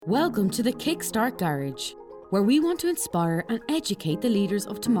Welcome to the Kickstart Garage, where we want to inspire and educate the leaders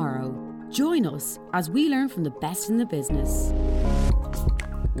of tomorrow. Join us as we learn from the best in the business.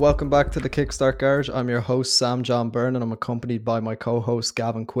 Welcome back to the Kickstart Garage. I'm your host, Sam John Byrne, and I'm accompanied by my co-host,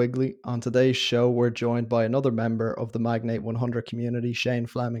 Gavin Quigley. On today's show, we're joined by another member of the Magnate 100 community, Shane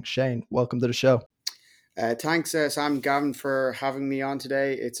Fleming. Shane, welcome to the show. Thanks, Sam, Gavin, for having me on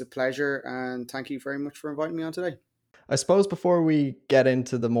today. It's a pleasure, and thank you very much for inviting me on today. I suppose before we get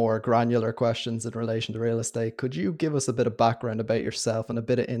into the more granular questions in relation to real estate, could you give us a bit of background about yourself and a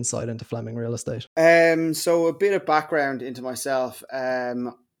bit of insight into Fleming Real Estate? So a bit of background into myself. I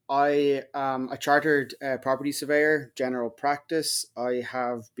am a chartered property surveyor, general practice. I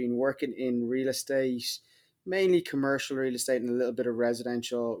have been working in real estate, mainly commercial real estate and a little bit of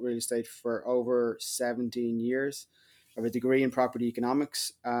residential real estate for over 17 years. I have a degree in property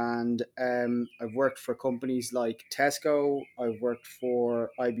economics, and I've worked for companies like Tesco. I've worked for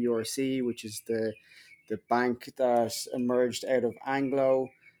IBRC, which is the bank that emerged out of Anglo.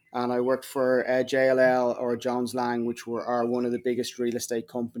 And I worked for JLL or Jones Lang, which are one of the biggest real estate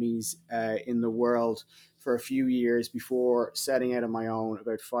companies in the world for a few years before setting out on my own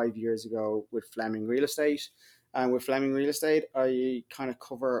about 5 years ago with Fleming Real Estate. And with Fleming Real Estate, I kind of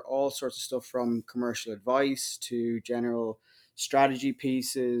cover all sorts of stuff from commercial advice to general strategy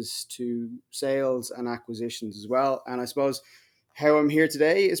pieces to sales and acquisitions as well. And I suppose how I'm here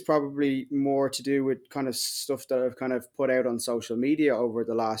today is probably more to do with kind of stuff that I've kind of put out on social media over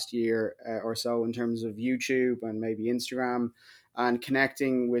the last year or so in terms of YouTube and maybe Instagram, and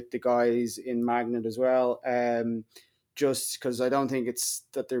connecting with the guys in Magnet as well. Just because I don't think it's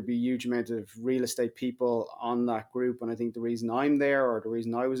that there'd be a huge amount of real estate people on that group. And I think the reason I'm there, or the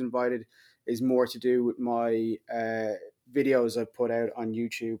reason I was invited, is more to do with my videos I put out on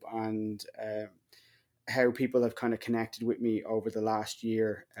YouTube and how people have kind of connected with me over the last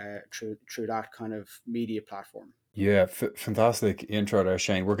year through that kind of media platform. Yeah, fantastic intro there,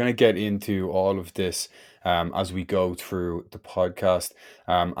 Shane. We're going to get into all of this as we go through the podcast.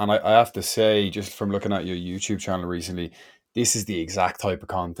 And I have to say, just from looking at your YouTube channel recently, this is the exact type of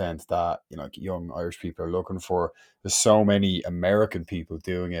content that young Irish people are looking for. There's so many American people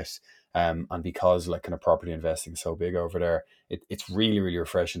doing it, and because kind of property investing is so big over there, it's really, really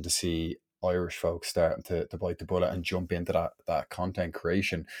refreshing to see Irish folks starting to bite the bullet and jump into that content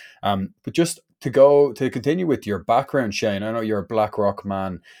creation. But just to continue with your background, Shane, I know you're a BlackRock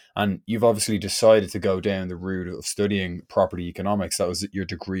man, and you've obviously decided to go down the route of studying property economics. That was your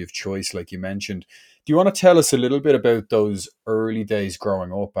degree of choice, like you mentioned. Do you want to tell us a little bit about those early days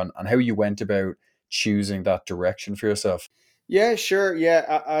growing up and how you went about choosing that direction for yourself? Yeah, sure.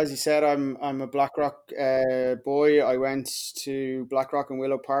 Yeah, as you said, I'm a BlackRock boy. I went to BlackRock in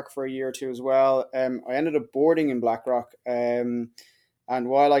Willow Park for a year or two as well. I ended up boarding in BlackRock. And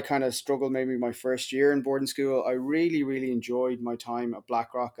while I kind of struggled maybe my first year in boarding school, I really, really enjoyed my time at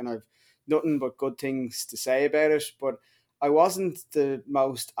BlackRock, and I've nothing but good things to say about it. But I wasn't the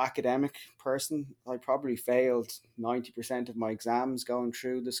most academic person. I probably failed 90% of my exams going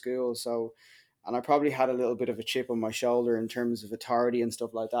through the school. And I probably had a little bit of a chip on my shoulder in terms of authority and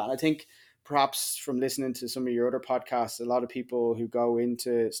stuff like that. And I think perhaps from listening to some of your other podcasts, a lot of people who go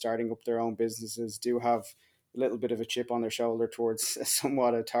into starting up their own businesses do have a little bit of a chip on their shoulder towards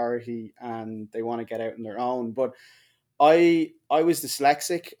somewhat authority, and they want to get out on their own. But I was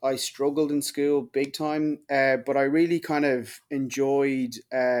dyslexic. I struggled in school big time, but I really kind of enjoyed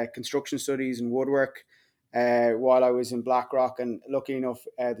construction studies and woodwork while I was in BlackRock. And lucky enough,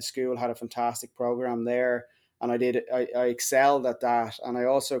 the school had a fantastic program there, and I excelled at that. And I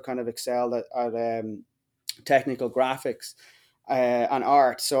also kind of excelled at technical graphics and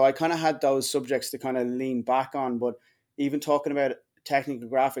art. So I kind of had those subjects to kind of lean back on. But even talking about technical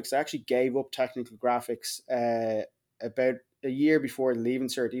graphics, I actually gave up technical graphics about a year before the Leaving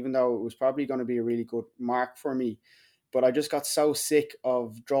Cert, even though it was probably going to be a really good mark for me. But I just got so sick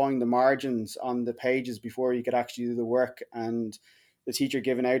of drawing the margins on the pages before you could actually do the work, and the teacher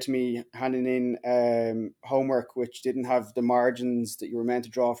giving out to me, handing in homework which didn't have the margins that you were meant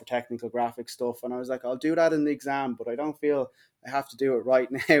to draw for technical graphic stuff. And I was like, I'll do that in the exam, but I don't feel I have to do it right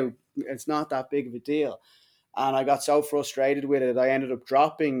now. It's not that big of a deal. And I got so frustrated with it, I ended up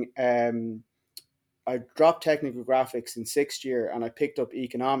dropping. I dropped technical graphics in sixth year, and I picked up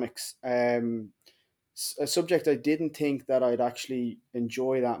economics. A subject I didn't think that I'd actually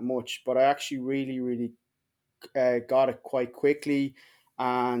enjoy that much, but I actually really, really got it quite quickly.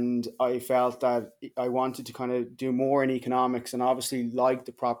 And I felt that I wanted to kind of do more in economics, and obviously like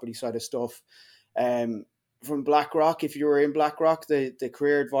the property side of stuff. from BlackRock, if you were in BlackRock, the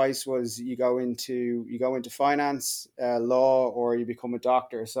career advice was you go into finance, law, or you become a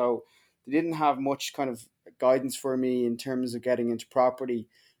doctor. So they didn't have much kind of guidance for me in terms of getting into property,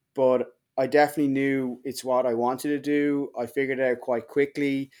 but I definitely knew it's what I wanted to do. I figured it out quite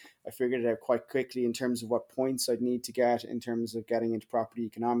quickly. I figured it out quite quickly in terms of what points I'd need to get in terms of getting into property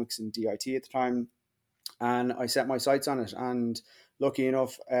economics and DIT at the time, and I set my sights on it. And lucky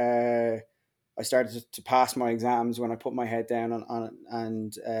enough, I started to pass my exams when I put my head down on it,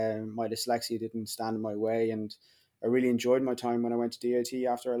 and my dyslexia didn't stand in my way. And I really enjoyed my time when I went to DIT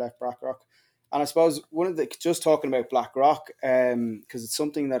after I left BlackRock. And I suppose one of the, just talking about BlackRock, because it's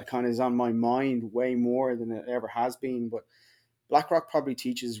something that kind of is on my mind way more than it ever has been. But BlackRock probably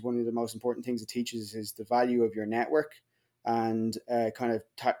teaches, one of the most important things it teaches is the value of your network, and kind of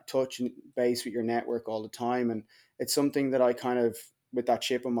touch and base with your network all the time. And it's something that I kind of, with that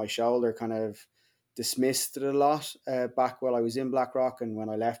chip on my shoulder, kind of dismissed it a lot back while I was in BlackRock and when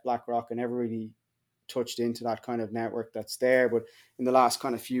I left BlackRock. I never really touched into that kind of network that's there. But in the last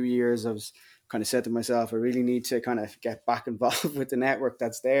kind of few years, I was kind of said to myself, I really need to kind of get back involved with the network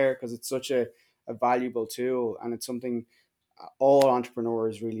that's there, because it's such a valuable tool, and it's something all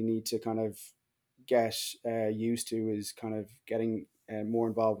entrepreneurs really need to kind of get used to, is kind of getting more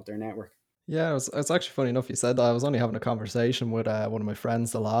involved with their network. Yeah, it's actually funny enough you said that. I was only having a conversation with one of my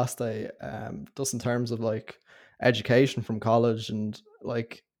friends the last day, just in terms of like education from college and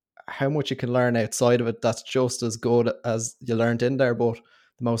like how much you can learn outside of it that's just as good as you learned in there. But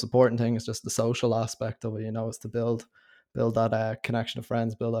the most important thing is just the social aspect of it, is to build that connection of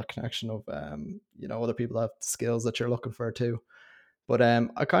friends, build that connection of other people that have skills that you're looking for too. But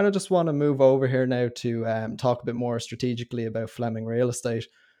I kind of just want to move over here now to talk a bit more strategically about Fleming Real Estate.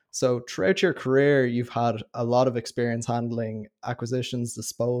 So, throughout your career, you've had a lot of experience handling acquisitions,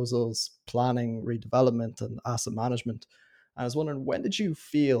 disposals, planning, redevelopment, and asset management. I was wondering, when did you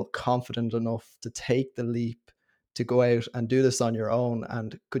feel confident enough to take the leap to go out and do this on your own?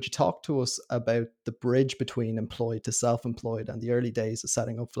 And could you talk to us about the bridge between employed to self employed and the early days of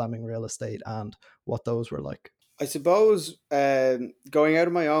setting up Fleming Real Estate and what those were like? I suppose going out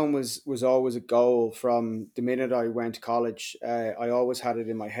on my own was always a goal from the minute I went to college. I always had it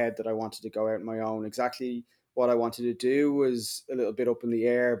in my head that I wanted to go out on my own. Exactly what I wanted to do was a little bit up in the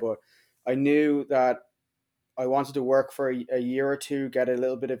air, but I knew that I wanted to work for a year or two, get a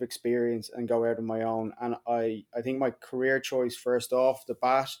little bit of experience, and go out on my own. And I think my career choice, first off the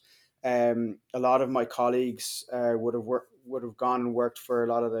bat, a lot of my colleagues would have gone and worked for a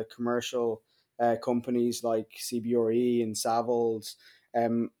lot of the commercial companies like CBRE and Savills.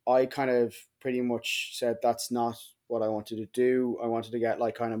 I kind of pretty much said that's not what I wanted to do. I wanted to get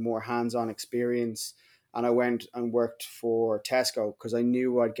like kind of more hands-on experience, and I went and worked for Tesco because I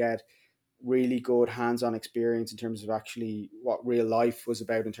knew I'd get really good hands-on experience in terms of actually what real life was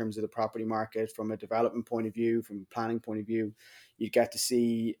about in terms of the property market from a development point of view, from a planning point of view. You get to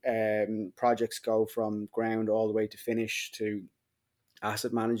see projects go from ground all the way to finish, to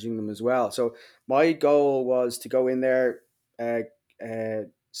asset managing them as well. So my goal was to go in there, uh,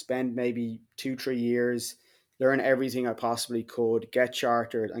 spend maybe 2 3 years, learn everything I possibly could, get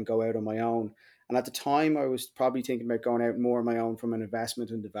chartered, and go out on my own. And at the time, I was probably thinking about going out more on my own from an investment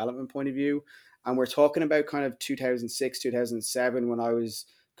and development point of view. And we're talking about kind of 2006, 2007, when I was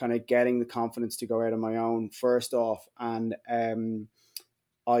kind of getting the confidence to go out on my own first off. And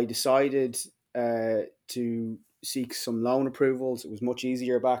I decided to seek some loan approvals. It was much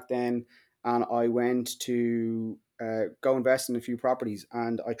easier back then, and I went to go invest in a few properties.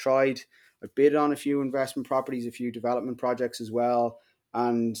 And I bid on a few investment properties, a few development projects as well.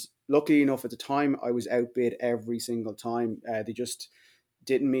 And luckily enough, at the time, I was outbid every single time. They just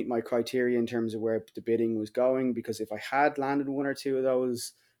didn't meet my criteria in terms of where the bidding was going, because if I had landed one or two of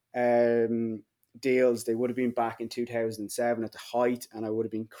those um, deals, they would have been back in 2007 at the height, and I would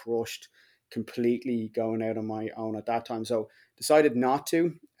have been crushed completely going out on my own at that time. So decided not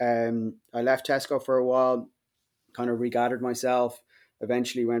to. I left Tesco for a while, kind of regathered myself,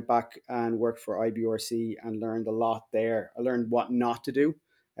 eventually went back and worked for IBRC and learned a lot there. I learned what not to do,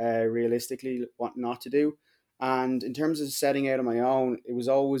 realistically, what not to do. And in terms of setting out on my own, it was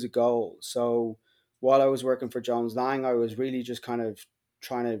always a goal. So while I was working for Jones Lang, I was really just kind of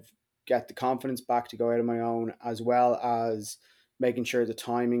trying to get the confidence back to go out on my own, as well as making sure the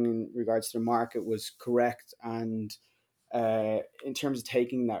timing in regards to the market was correct, and in terms of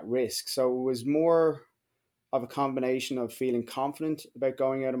taking that risk. So it was more of a combination of feeling confident about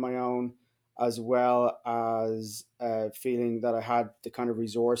going out on my own, as well as feeling that I had the kind of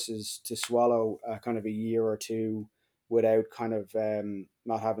resources to swallow kind of a year or two without kind of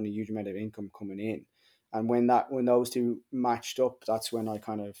not having a huge amount of income coming in. And when those two matched up, that's when I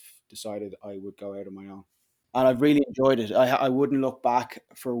kind of decided I would go out on my own. And I've really enjoyed it. I wouldn't look back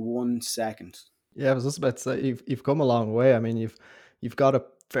for 1 second. Yeah, I was just about to say you've come a long way. I mean, you've got a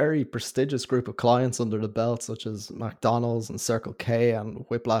very prestigious group of clients under the belt, such as McDonald's and Circle K and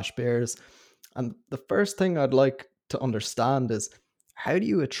Whiplash Beers. And the first thing I'd like to understand is, how do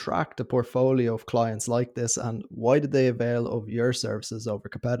you attract a portfolio of clients like this, and why did they avail of your services over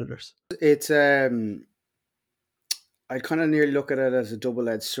competitors? It's I kind of nearly look at it as a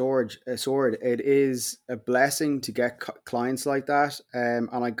double-edged sword. It is a blessing to get clients like that, and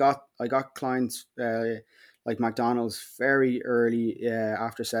I got clients like McDonald's very early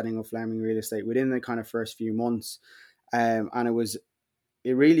after setting up Fleming Real Estate within the kind of first few months, and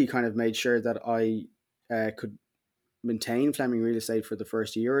it really kind of made sure that I could maintain Fleming Real Estate for the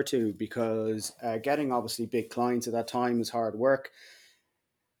first year or two, because getting obviously big clients at that time is hard work.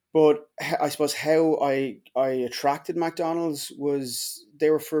 But I suppose how I attracted McDonald's was they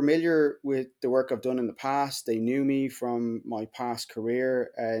were familiar with the work I've done in the past. They knew me from my past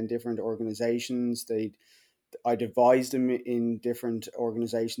career in different organizations. I'd advised them in different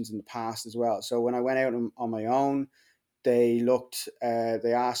organizations in the past as well. So when I went out on my own, they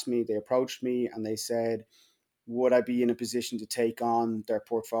asked me, they approached me, and they said, would I be in a position to take on their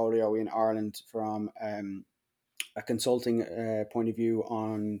portfolio in Ireland from a consulting point of view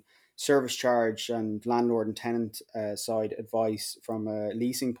on service charge and landlord and tenant side advice from a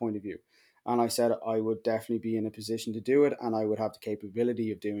leasing point of view. And I said I would definitely be in a position to do it, and I would have the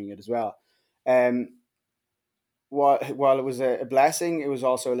capability of doing it as well. Um, while it was a blessing, it was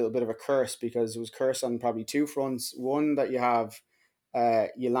also a little bit of a curse, because it was curse on probably two fronts. One, that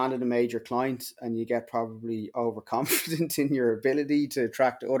you landed a major client and you get probably overconfident in your ability to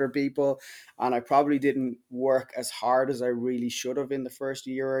attract other people. And I probably didn't work as hard as I really should have in the first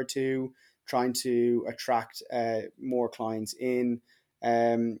year or two, trying to attract more clients in.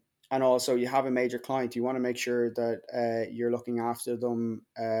 And also, you have a major client, you want to make sure that you're looking after them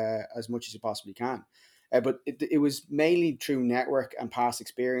as much as you possibly can. But it was mainly through network and past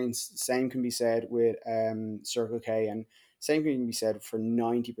experience. Same can be said with Circle K, and same can be said for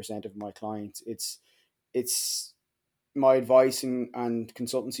 90% of my clients. It's my advice and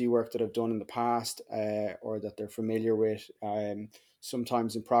consultancy work that I've done in the past, or that they're familiar with.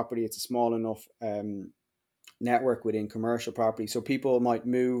 Sometimes in property, it's a small enough network within commercial property, so people might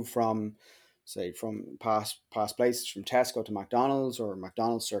move from, say, from past places, from Tesco to McDonald's, or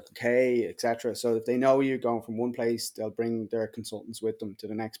McDonald's Circle K, etc. So if they know you going from one place, they'll bring their consultants with them to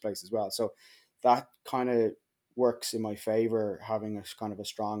the next place as well. So that kind of works in my favor, having a kind of a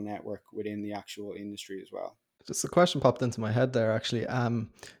strong network within the actual industry as well. Just a question popped into my head there, actually.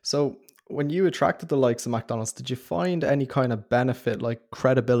 So when you attracted the likes of McDonald's, did you find any kind of benefit, like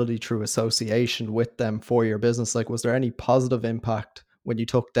credibility through association with them for your business? Like, was there any positive impact when you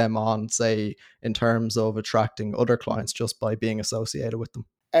took them on, say, in terms of attracting other clients just by being associated with them?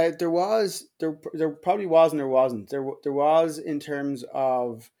 There probably was and there wasn't. There was in terms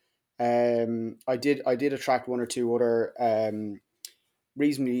of I did attract one or two other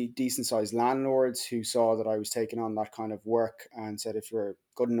reasonably decent sized landlords who saw that I was taking on that kind of work, and said, if you're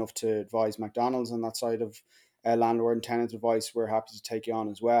good enough to advise McDonald's on that side of landlord and tenant advice, we're happy to take you on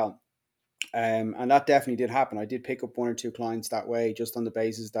as well. And that definitely did happen. I did pick up one or two clients that way, just on the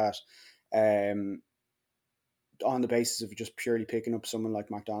basis that um, on the basis of just purely picking up someone like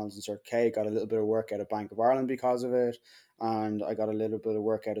McDonald's and Circle K. Got a little bit of work out of Bank of Ireland because of it, and I got a little bit of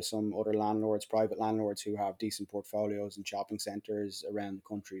work out of some other landlords, private landlords who have decent portfolios and shopping centres around the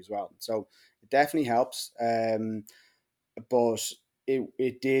country as well. So it definitely helps, but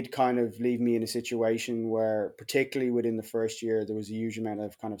it did kind of leave me in a situation where, particularly within the first year, there was a huge amount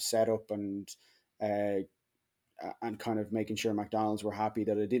of kind of setup uh, and kind of making sure McDonald's were happy,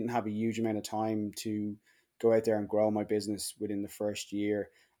 that I didn't have a huge amount of time to go out there and grow my business within the first year.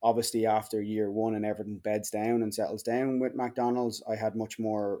 Obviously, after year one and everything beds down and settles down with McDonald's, I had much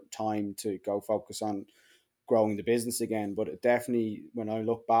more time to go focus on growing the business again. But it definitely, when I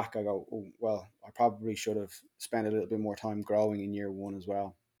look back, I go, oh, well, I probably should have spent a little bit more time growing in year one as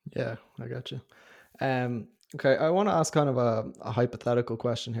well. Yeah, I got you. Okay, I want to ask kind of a hypothetical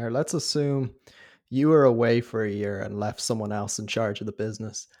question here. Let's assume you were away for a year and left someone else in charge of the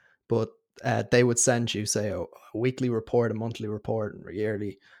business, but they would send you, say, a weekly report, a monthly report, or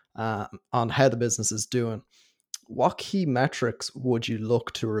yearly, on how the business is doing. What key metrics would you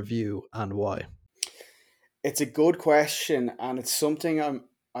look to review, and why? It's a good question, and it's something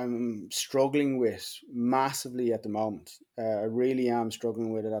I'm struggling with massively at the moment. I really am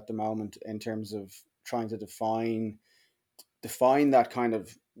struggling with it at the moment in terms of trying to define define that kind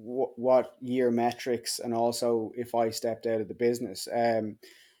of what year metrics, and also if I stepped out of the business.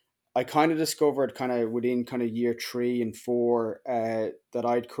 I kind of discovered kind of within kind of year 3 and 4 that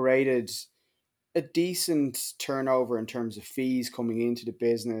I'd created a decent turnover in terms of fees coming into the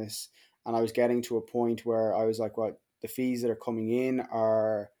business, and I was getting to a point where I was like, "What, the fees that are coming in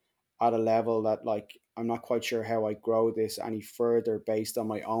are at a level that, like, I'm not quite sure how I grow this any further based on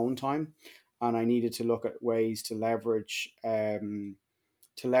my own time," and I needed to look at ways to leverage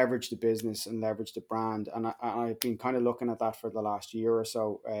the business and leverage the brand. And I've been kind of looking at that for the last year or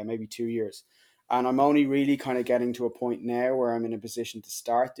so, maybe 2 years. And I'm only really kind of getting to a point now where I'm in a position to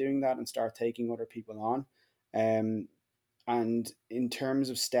start doing that and start taking other people on. Um, and in terms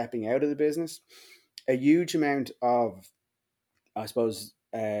of stepping out of the business, a huge amount of, I suppose,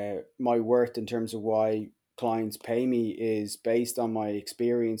 my worth in terms of why clients pay me is based on my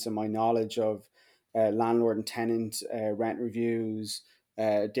experience and my knowledge of landlord and tenant rent reviews,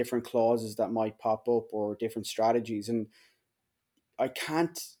 different clauses that might pop up, or different strategies. And I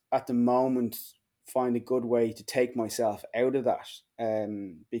can't at the moment find a good way to take myself out of that,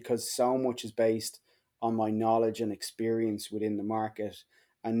 because so much is based on my knowledge and experience within the market,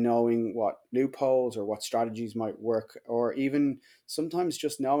 and knowing what loopholes or what strategies might work, or even sometimes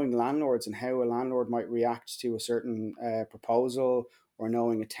just knowing landlords and how a landlord might react to a certain proposal, or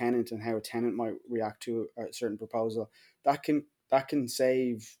knowing a tenant and how a tenant might react to a certain proposal. That can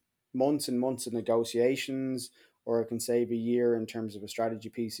save months and months of negotiations, or it can save a year in terms of a strategy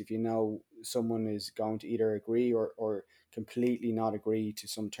piece if you know someone is going to either agree or completely not agree to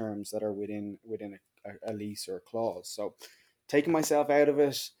some terms that are within a lease or a clause. So taking myself out of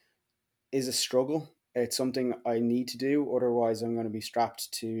it is a struggle. It's something I need to do. Otherwise, I'm going to be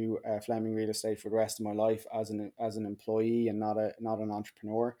strapped to Fleming Real Estate for the rest of my life as an employee, and not an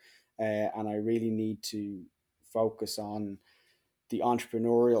entrepreneur. And I really need to focus on the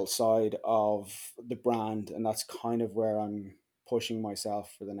entrepreneurial side of the brand, and that's kind of where I'm pushing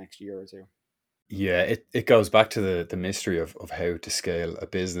myself for the next year or two. Yeah, it goes back to the mystery of how to scale a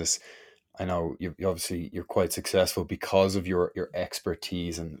business. I know you obviously you're quite successful because of your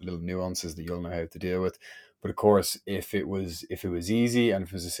expertise and little nuances that you'll know how to deal with. But of course, if it was easy and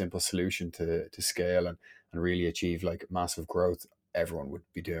if it was a simple solution to scale and really achieve like massive growth, everyone would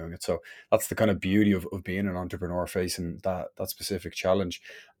be doing it. So that's the kind of beauty of being an entrepreneur facing that specific challenge.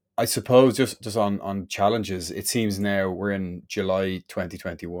 I suppose just on challenges, it seems now we're in July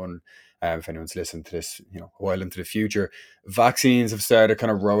 2021. If anyone's listening to this, a while into the future, vaccines have started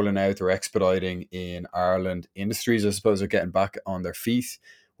kind of rolling out or expediting in Ireland. Industries, I suppose, are getting back on their feet.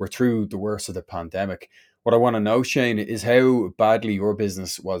 We're through the worst of the pandemic. What I want to know, Shane, is how badly your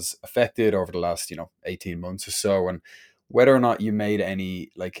business was affected over the last, 18 months or so, and whether or not you made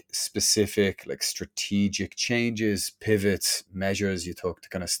any like specific, like strategic changes, pivots, measures you took to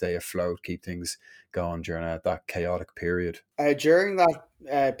kind of stay afloat, keep things going during that chaotic period. During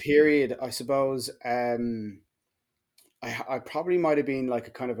that period, I suppose, I probably might have been like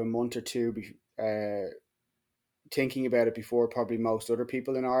a kind of a month or two thinking about it before probably most other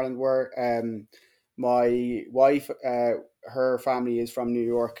people in Ireland were. My wife, her family is from New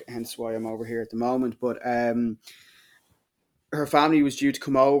York, hence why I'm over here at the moment. But her family was due to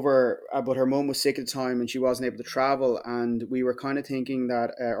come over, but her mum was sick at the time and she wasn't able to travel. And we were kind of thinking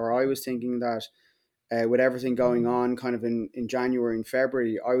that, or I was thinking that, with everything going on kind of in January and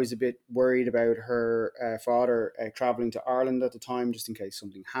February, I was a bit worried about her father traveling to Ireland at the time, just in case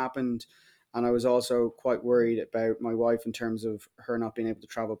something happened. And I was also quite worried about my wife in terms of her not being able to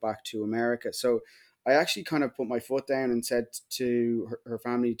travel back to America. So I actually kind of put my foot down and said to her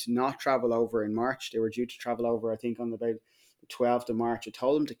family to not travel over in March. They were due to travel over, I think, on about the 12th of March. I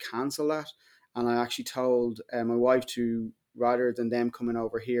told them to cancel that. And I actually told my wife to, rather than them coming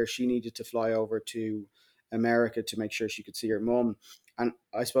over here, she needed to fly over to America to make sure she could see her mum. And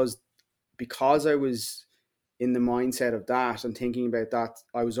I suppose because I was in the mindset of that and thinking about that,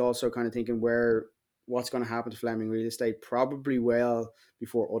 I was also kind of thinking what's going to happen to Fleming Real Estate probably well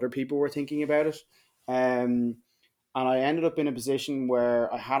before other people were thinking about it. Um, and I ended up in a position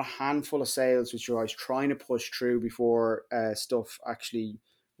where I had a handful of sales, which I was trying to push through before stuff actually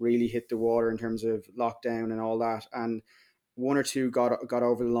really hit the water in terms of lockdown and all that. And one or two got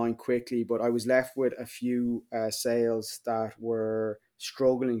over the line quickly, but I was left with a few sales that were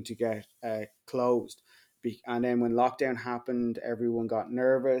struggling to get closed. And then when lockdown happened, everyone got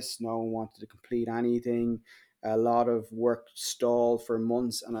nervous. No one wanted to complete anything. A lot of work stalled for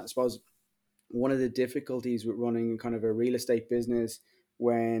months. And I suppose one of the difficulties with running kind of a real estate business,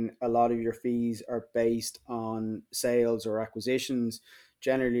 when a lot of your fees are based on sales or acquisitions,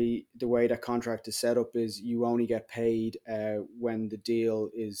 generally the way that contract is set up is you only get paid when the deal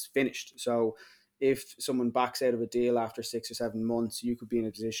is finished. So if someone backs out of a deal after 6 or 7 months, you could be in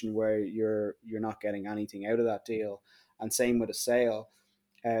a position where you're not getting anything out of that deal. And same with a sale.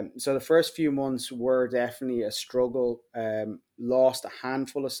 So the first few months were definitely a struggle. Lost a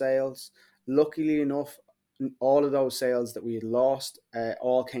handful of sales. Luckily enough, all of those sales that we had lost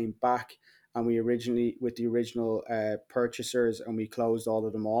all came back, and we originally with the original purchasers, and we closed all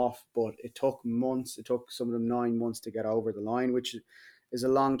of them off. But it took months. It took some of them 9 months to get over the line, which is a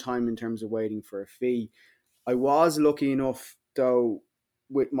long time in terms of waiting for a fee. I was lucky enough though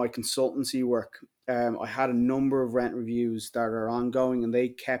with my consultancy work. I had a number of rent reviews that are ongoing, and they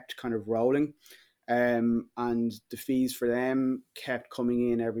kept kind of rolling. And the fees for them kept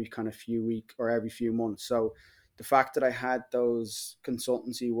coming in every kind of few week or every few months. So the fact that I had those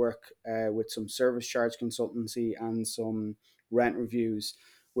consultancy work with some service charge consultancy and some rent reviews,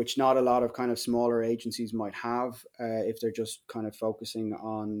 which not a lot of kind of smaller agencies might have if they're just kind of focusing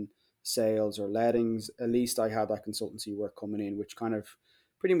on sales or lettings. At least I had that consultancy work coming in, which kind of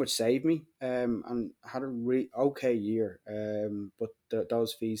pretty much saved me, and had a okay year. But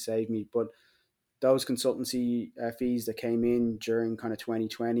those fees saved me. But those consultancy fees that came in during kind of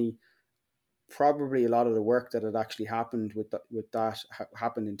 2020, probably a lot of the work that had actually happened with that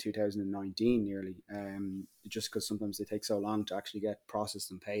happened in 2019 nearly, just because sometimes they take so long to actually get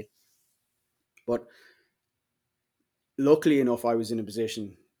processed and paid. But luckily enough, I was in a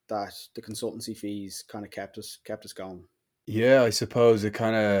position that the consultancy fees kind of kept us going. Yeah, I suppose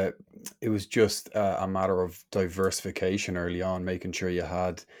it was just a matter of diversification early on, making sure you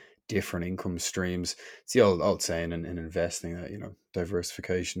had different income streams. It's the old saying in investing that,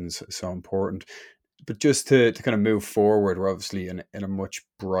 diversification is so important. But just to kind of move forward, we're obviously in a much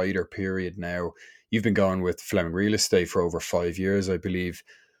brighter period now. You've been going with Fleming Real Estate for over 5 years, I believe.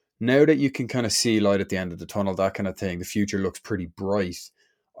 Now that you can kind of see light at the end of the tunnel, that kind of thing, the future looks pretty bright.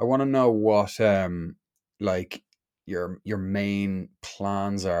 I want to know what like your main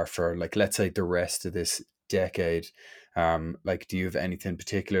plans are for, like, let's say the rest of this decade. Like, do you have anything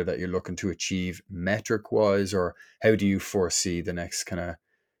particular that you're looking to achieve metric wise, or how do you foresee the next kind of,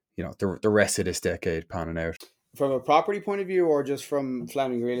 the rest of this decade panning out? From a property point of view, or just from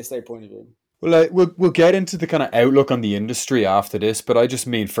Fleming Real Estate point of view? Well, we'll get into the kind of outlook on the industry after this, but I just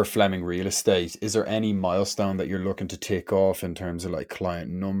mean for Fleming Real Estate, is there any milestone that you're looking to tick off in terms of like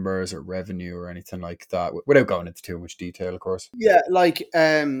client numbers or revenue or anything like that, without going into too much detail, of course? Yeah, I like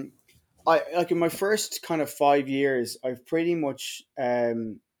in my first kind of 5 years, I was pretty much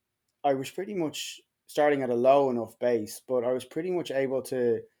starting at a low enough base, but I was pretty much able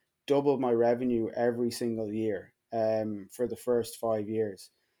to double my revenue every single year for the first 5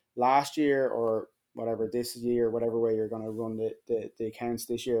 years. Last year, or whatever, this year, whatever way you're going to run the accounts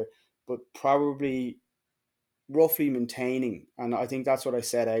this year, but probably roughly maintaining. And I think that's what I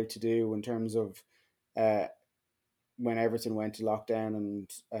set out to do in terms of uh, when everything went to lockdown, and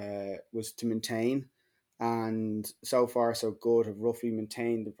was to maintain. And so far, so good. Have roughly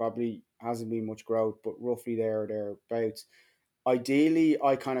maintained. There probably hasn't been much growth, but roughly there or thereabouts. Ideally,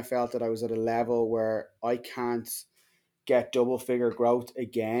 I kind of felt that I was at a level where I can't get double figure growth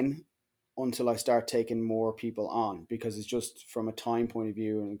again until I start taking more people on, because it's just from a time point of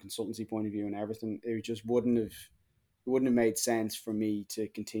view and consultancy point of view and everything, it wouldn't have made sense for me to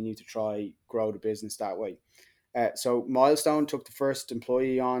continue to try grow the business that way. So Milestone took the first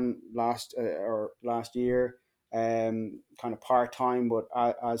employee on last year, kind of part time, but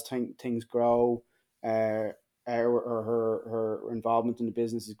as things grow, her involvement in the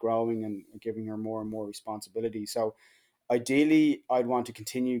business is growing and giving her more and more responsibility. So ideally, I'd want to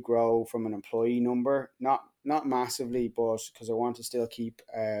continue grow from an employee number, not massively, but because I want to still keep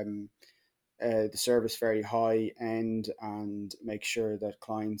the service very high end and make sure that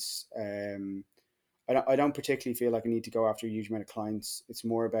clients. I don't particularly feel like I need to go after a huge amount of clients. It's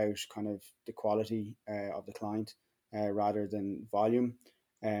more about kind of the quality of the client rather than volume.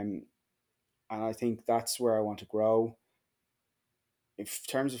 Um, and I think that's where I want to grow. In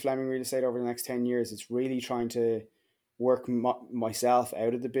terms of Fleming Real Estate over the next 10 years, it's really trying to work myself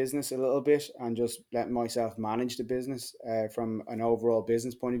out of the business a little bit and just let myself manage the business from an overall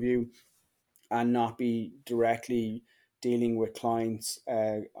business point of view, and not be directly dealing with clients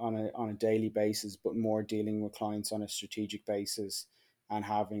on a daily basis, but more dealing with clients on a strategic basis, and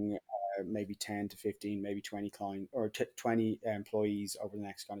having maybe 10 to 15, maybe 20 client or 20 employees over the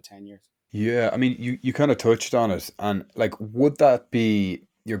next kind of 10 years. Yeah, I mean, you kind of touched on it, and like, would that be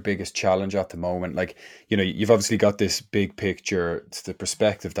your biggest challenge at the moment? Like, you've obviously got this big picture, it's the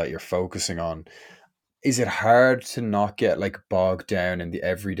perspective that you're focusing on. is it hard to not get like bogged down in the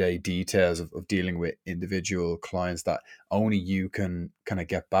everyday details of dealing with individual clients that only you can kind of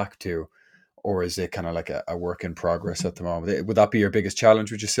get back to? Or is it kind of like a work in progress at the moment? Would that be your biggest challenge,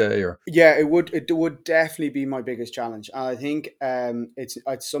 would you say? Or Yeah, it would definitely be my biggest challenge, and I think it's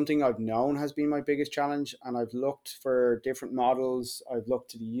something I've known has been my biggest challenge. And I've looked for different models. I've looked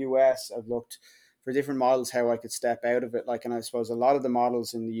to the US. I've looked for different models how I could step out of it. Like, and I suppose a lot of the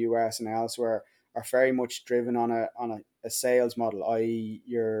models in the US and elsewhere are very much driven on a sales model. I.e.,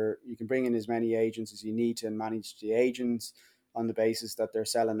 you can bring in as many agents as you need to and manage the agents on the basis that they're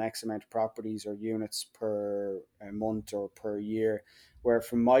selling X amount of properties or units per month or per year, where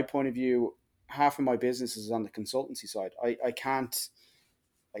from my point of view, half of my business is on the consultancy side. I can't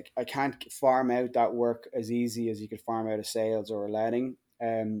I can't farm out that work as easy as you could farm out a sales or a letting.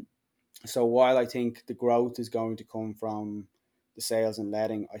 So while I think the growth is going to come from the sales and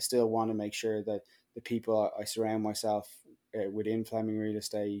letting, I still want to make sure that the people I surround myself within Fleming Real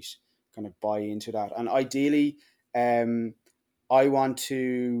Estate kind of buy into that. And ideally, um, I want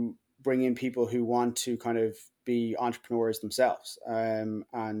to bring in people who want to kind of be entrepreneurs themselves,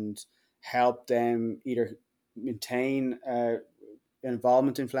 and help them either maintain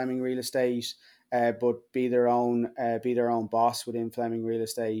involvement in Fleming Real Estate, but be their own boss within Fleming Real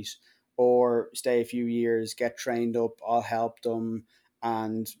Estate, or stay a few years, get trained up. I'll help them,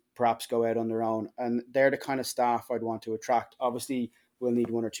 and perhaps go out on their own. And they're the kind of staff I'd want to attract. Obviously, we'll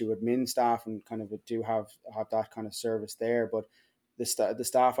need one or two admin staff, and kind of do have that kind of service there. But the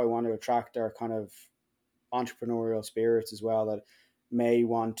staff I want to attract are kind of entrepreneurial spirits as well, that may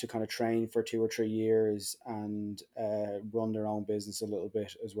want to kind of train for 2 or 3 years and run their own business a little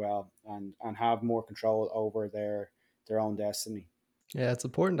bit as well, and have more control over their own destiny. Yeah, it's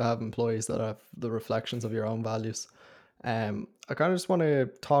important to have employees that have the reflections of your own values. I kind of just want to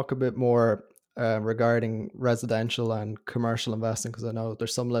talk a bit more regarding residential and commercial investing, because I know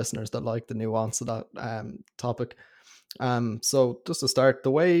there's some listeners that like the nuance of that topic. So just to start,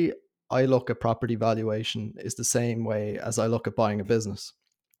 the way I look at property valuation is the same way as I look at buying a business.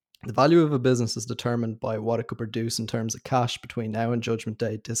 The value of a business is determined by what it could produce in terms of cash between now and judgment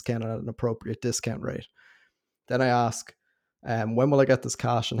day, discounted at an appropriate discount rate. Then I ask, when will I get this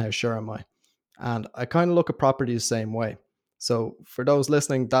cash and how sure am I? And I kind of look at property the same way. So for those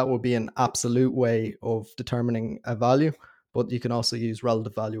listening, that would be an absolute way of determining a value, but you can also use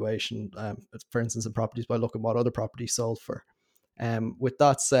relative valuation, for instance, in properties by looking what other properties sold for. With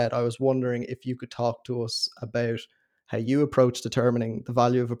that said, I was wondering if you could talk to us about how you approach determining the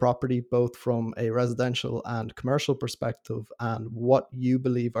value of a property, both from a residential and commercial perspective, and what you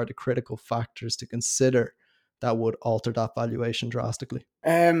believe are the critical factors to consider that would alter that valuation drastically.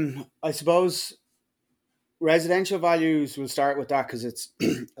 I suppose residential values, will start with that because it's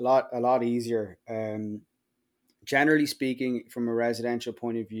a lot easier. Generally speaking, from a residential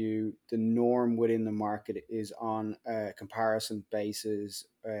point of view, the norm within the market is on a comparison basis,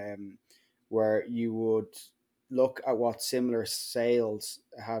 where you would look at what similar sales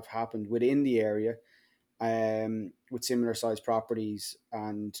have happened within the area, with similar sized properties,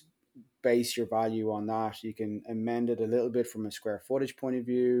 and base your value on that. You can amend it a little bit from a square footage point of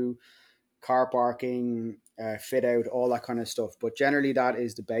view, car parking, fit out, all that kind of stuff. But generally, that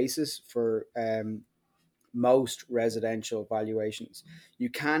is the basis for most residential valuations. You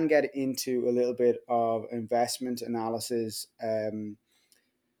can get into a little bit of investment analysis.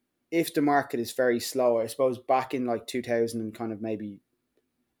 If the market is very slow, I suppose back in like 2000 and kind of maybe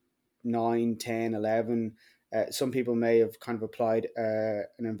 9, 10, 11, some people may have kind of applied an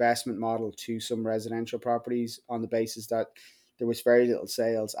investment model to some residential properties on the basis that there was very little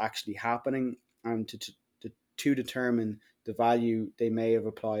sales actually happening, and to determine the value, they may have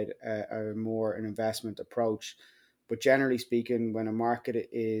applied a more an investment approach. But generally speaking, when a market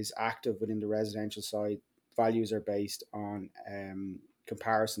is active within the residential side, values are based on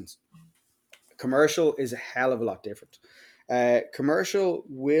comparisons. Commercial is a hell of a lot different. Commercial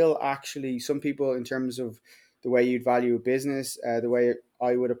will actually, some people, in terms of the way you'd value a business, the way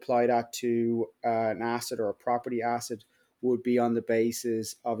I would apply that to an asset or a property asset, would be on the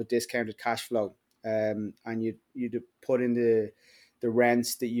basis of a discounted cash flow. And you'd put in the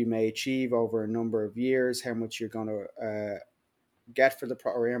rents that you may achieve over a number of years, how much you're going to get for the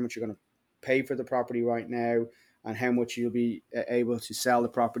or how much you're going to pay for the property right now, and how much you'll be able to sell the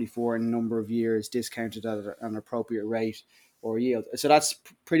property for in a number of years, discounted at an appropriate rate or yield. So that's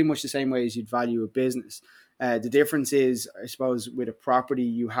pretty much the same way as you'd value a business. The difference is, I suppose, with a property,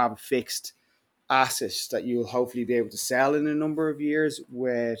 you have a fixed asset that you'll hopefully be able to sell in a number of years.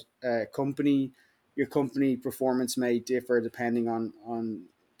 With a company, your company performance may differ depending on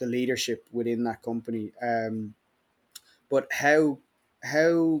the leadership within that company. But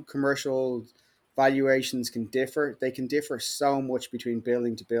how commercial valuations can differ, they can differ so much between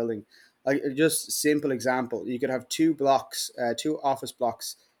building to building. Like just a simple example, you could have two office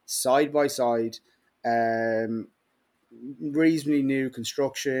blocks side by side, um, reasonably new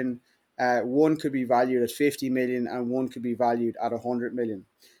construction. One could be valued at 50 million and one could be valued at 100 million.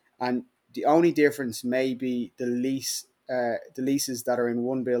 And the only difference may be the leases that are in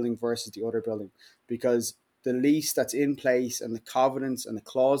one building versus the other building, because the lease that's in place and the covenants and the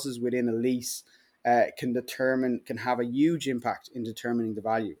clauses within a lease can have a huge impact in determining the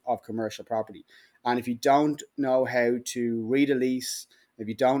value of commercial property. And if you don't know how to read a lease, if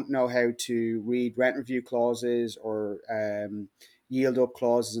you don't know how to read rent review clauses or yield up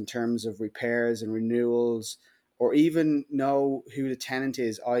clauses in terms of repairs and renewals, or even know who the tenant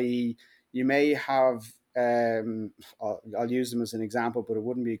is, i.e., you may have, I'll use them as an example, but it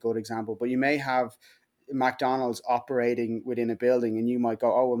wouldn't be a good example, but you may have McDonald's operating within a building and you might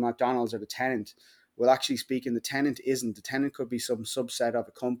go, oh, well, McDonald's are the tenant. Well, actually speaking, the tenant isn't. The tenant could be some subset of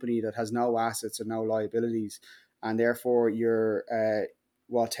a company that has no assets and no liabilities. And therefore, you're,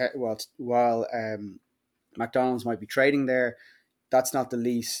 while McDonald's might be trading there, that's not the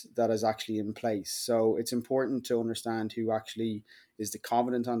lease that is actually in place. So it's important to understand who actually is the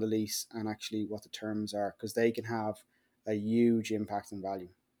covenant on the lease and actually what the terms are, because they can have a huge impact on value.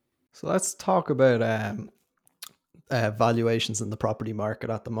 So let's talk about valuations in the property market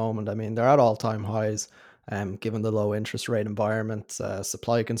at the moment. I mean, they're at all-time highs, given the low interest rate environment,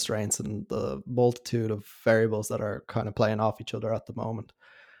 supply constraints, and the multitude of variables that are kind of playing off each other at the moment.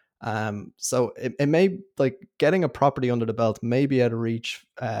 So it may, like, getting a property under the belt may be out of reach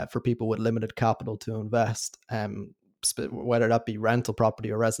for people with limited capital to invest, whether that be rental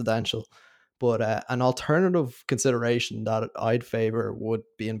property or residential. But an alternative consideration that I'd favor would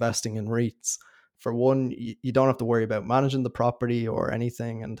be investing in REITs. For one, you don't have to worry about managing the property or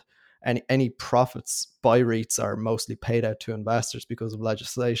anything, and any profits by REITs are mostly paid out to investors because of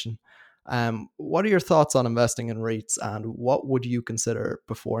legislation. What are your thoughts on investing in REITs, and what would you consider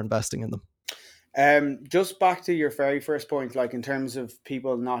before investing in them? Just back to your very first point, like in terms of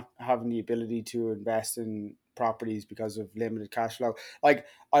people not having the ability to invest in properties because of limited cash flow, like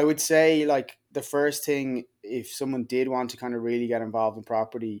I would say, like the first thing, if someone did want to kind of really get involved in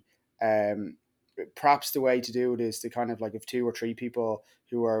property, um, perhaps the way to do it is to kind of, like, if two or three people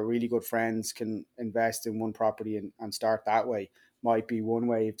who are really good friends can invest in one property and start that way, might be one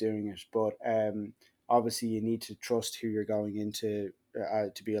way of doing it. But obviously you need to trust who you're going into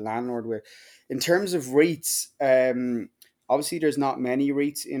to be a landlord with. In terms of REITs, obviously there's not many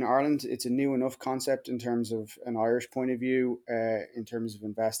REITs in Ireland. It's a new enough concept in terms of an Irish point of view, in terms of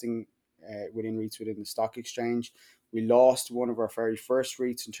investing within REITs within the stock exchange. We lost one of our very first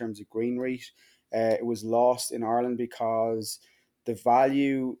REITs in terms of Green REIT. It was lost in Ireland because the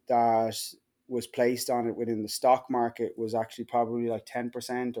value that was placed on it within the stock market was actually probably like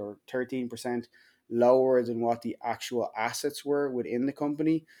 10% or 13% lower than what the actual assets were within the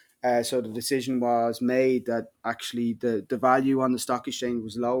company. So the decision was made that actually the value on the stock exchange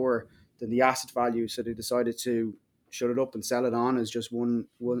was lower than the asset value. So they decided to shut it up and sell it on as just one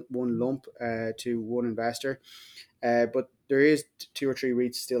lump to one investor. But there is two or three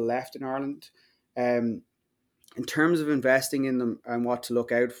REITs still left in Ireland. Um, in terms of investing in them and what to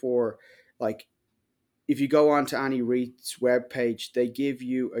look out for, like if you go on to any REIT's webpage, they give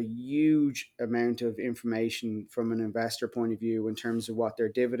you a huge amount of information from an investor point of view in terms of what their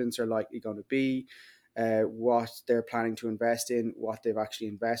dividends are likely going to be, what they're planning to invest in, what they've actually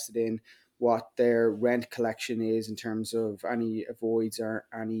invested in, what their rent collection is in terms of any voids or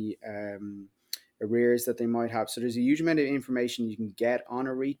any arrears that they might have. So there's a huge amount of information you can get on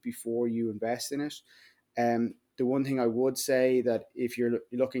a REIT before you invest in it. The one thing I would say that if you're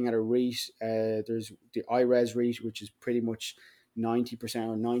looking at a REIT, there's the IRES REIT, which is pretty much 90%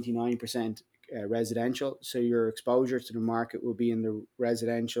 or 99% residential. So your exposure to the market will be in the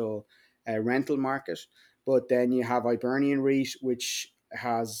residential rental market. But then you have Hibernian REIT, which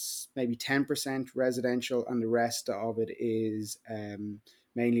has maybe 10% residential, and the rest of it is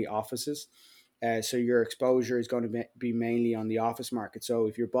mainly offices. So your exposure is going to be mainly on the office market. So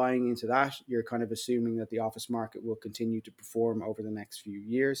if you're buying into that, you're kind of assuming that the office market will continue to perform over the next few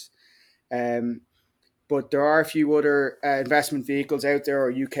years. Um, but there are a few other investment vehicles out there,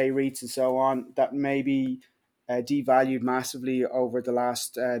 or UK REITs and so on, that may be devalued massively over the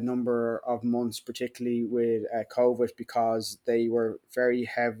last number of months, particularly with COVID, because they were very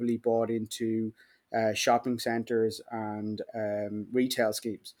heavily bought into shopping centres and retail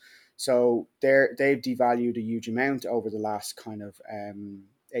schemes. So they've devalued a huge amount over the last kind of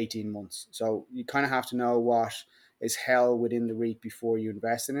 18 months. So you kind of have to know what is held within the REIT before you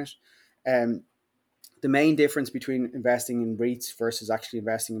invest in it. The main difference between investing in REITs versus actually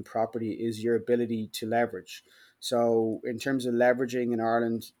investing in property is your ability to leverage. So, in terms of leveraging in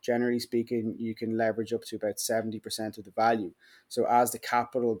Ireland, generally speaking, you can leverage up to about 70% of the value. So, as the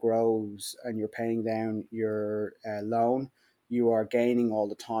capital grows and you're paying down your loan, you are gaining all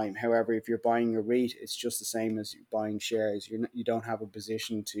the time. However, if you're buying a REIT, it's just the same as buying shares. You don't have a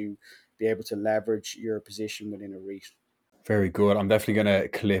position to be able to leverage your position within a REIT. Very good. I'm definitely going to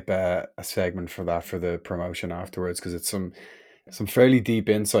clip a segment for that for the promotion afterwards, because it's some fairly deep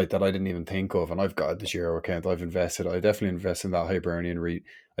insight that I didn't even think of. And I've got the Giro account. I definitely invested in that Hibernian REIT.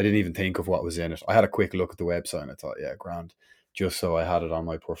 I didn't even think of what was in it. I had a quick look at the website and I thought, yeah, grand, just so I had it on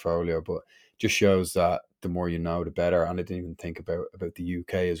my portfolio. But just shows that the more you know, the better. And I didn't even think about the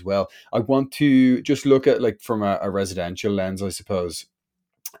UK as well. I want to just look at, like, from a residential lens, I suppose.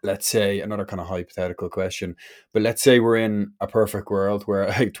 Let's say, another kind of hypothetical question, but let's say we're in a perfect world where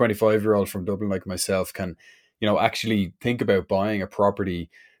a 25-year-old from Dublin like myself can, actually think about buying a property.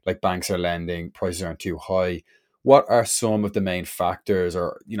 Like, banks are lending, prices aren't too high. What are some of the main factors,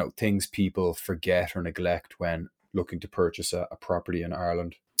 or things people forget or neglect when looking to purchase a property in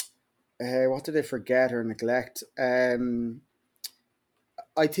Ireland? What did I forget or neglect?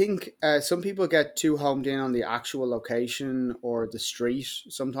 I think some people get too homed in on the actual location or the street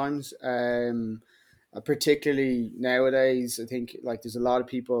sometimes. Particularly nowadays, I think, like, there's a lot of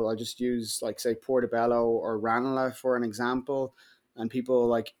people. I just use, like, say, Portobello or Ranelagh for an example, and people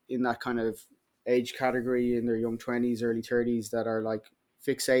like in that kind of age category in their young 20s, early 30s that are like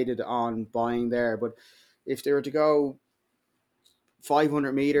fixated on buying there. But if they were to go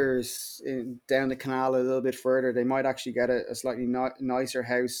 500 meters down the canal a little bit further, they might actually get a slightly nicer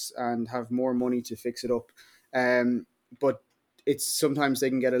house and have more money to fix it up. But it's sometimes they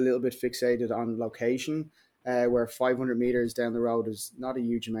can get a little bit fixated on location, where 500 meters down the road is not a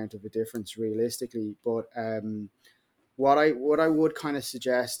huge amount of a difference realistically. But what I would kind of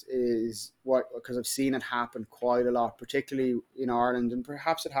suggest is, because I've seen it happen quite a lot, particularly in Ireland, and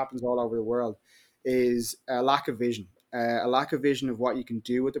perhaps it happens all over the world, is a lack of vision. A lack of vision of what you can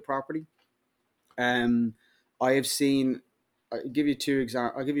do with the property. I have seen. I'll give you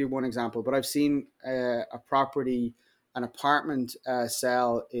I'll give you one example, but I've seen a property, an apartment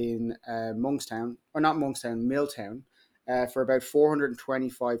sell in Monkstown, or not Monkstown, Milltown, for about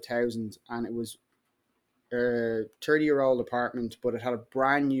 425,000, and it was a 30-year-old apartment, but it had a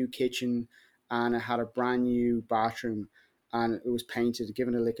brand new kitchen and it had a brand new bathroom, and it was painted,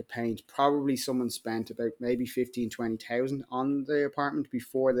 given a lick of paint. Probably someone spent about maybe 15,000-20,000 on the apartment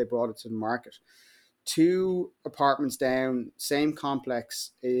before they brought it to the market. Two apartments down, same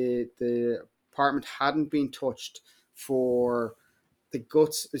complex, the apartment hadn't been touched for the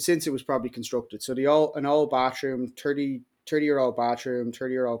guts since it was probably constructed. So an old bathroom, 30-year-old bathroom,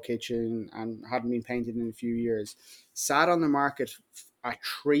 30-year-old kitchen, and hadn't been painted in a few years. Sat on the market at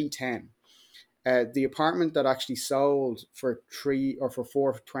 310. The apartment that actually sold for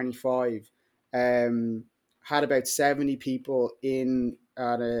 425 had about 70 people in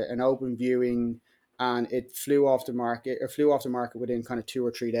at an open viewing, and it flew off the market. It flew off the market within kind of 2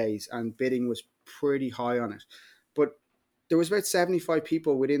 or 3 days, and bidding was pretty high on it. But there was about 75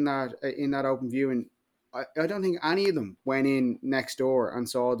 people within that in that open viewing. I don't think any of them went in next door and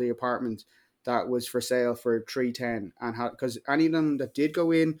saw the apartment that was for sale for 310, and because any of them that did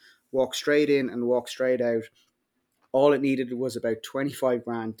go in walked straight in and walked straight out. All it needed was about 25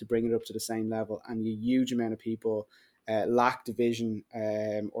 grand to bring it up to the same level, and a huge amount of people lacked the vision,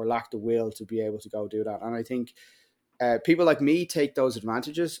 or lacked the will to be able to go do that. And I think people like me take those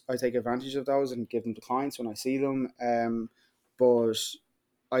advantages. I take advantage of those and give them to clients when I see them. But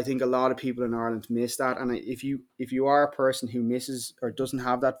I think a lot of people in Ireland miss that. And if you are a person who misses or doesn't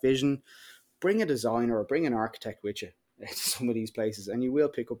have that vision, bring a designer or bring an architect with you to some of these places, and you will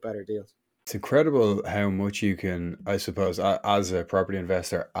pick up better deals. It's incredible how much you can, I suppose, as a property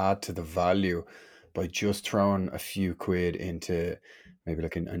investor, add to the value by just throwing a few quid into maybe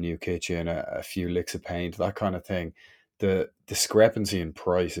like a new kitchen, a few licks of paint, that kind of thing. The discrepancy in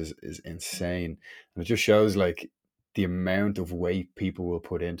price is insane. And it just shows, like, the amount of weight people will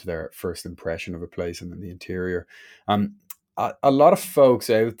put into their first impression of a place and then the interior. A lot of folks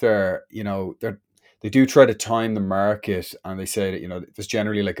out there, they do try to time the market, and they say that there's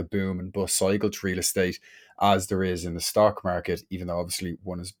generally like a boom and bust cycle to real estate, as there is in the stock market, even though obviously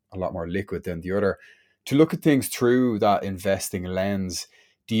one is a lot more liquid than the other. To look at things through that investing lens,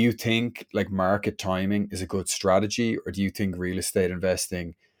 do you think like market timing is a good strategy, or do you think real estate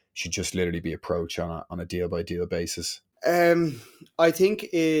investing should just literally be approached on a deal by deal basis? I think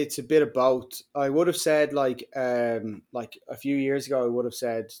it's a bit of both. I would have said like a few years ago, I would have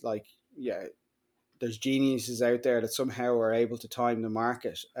said like, yeah, there's geniuses out there that somehow are able to time the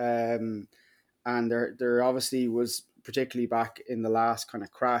market. And there obviously was, particularly back in the last kind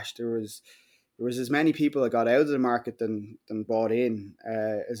of crash, there was as many people that got out of the market than bought in,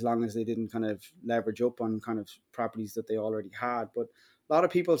 as long as they didn't kind of leverage up on kind of properties that they already had. But a lot of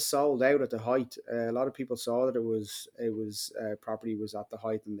people sold out at the height. A lot of people saw that it was property was at the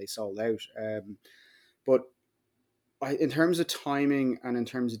height and they sold out. But in terms of timing and in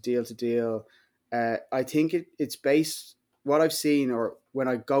terms of deal to deal, I think it's based what I've seen, or when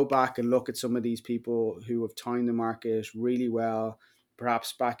I go back and look at some of these people who have timed the market really well,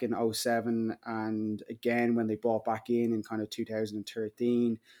 perhaps back in '07, and again when they bought back in kind of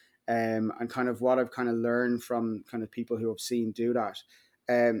 2013, and kind of what I've kind of learned from kind of people who have seen do that.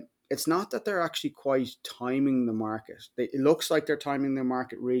 It's not that they're actually quite timing the market. It looks like they're timing the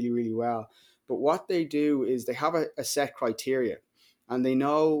market really, really well, but what they do is they have a set criteria, and they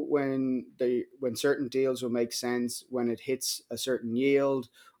know when certain deals will make sense, when it hits a certain yield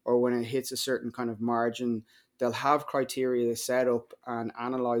or when it hits a certain kind of margin. They'll have criteria set up and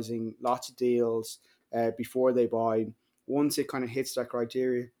analyzing lots of deals before they buy. Once it kind of hits that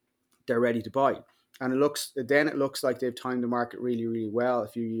criteria, they're ready to buy. And it looks like they've timed the market really, really well a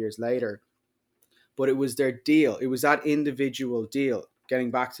few years later. But it was their deal. It was that individual deal. Getting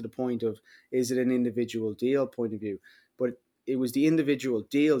back to the point of, is it an individual deal point of view? But it was the individual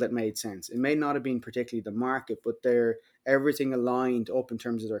deal that made sense. It may not have been particularly the market, but everything aligned up in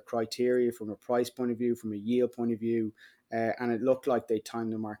terms of their criteria from a price point of view, from a yield point of view. And it looked like they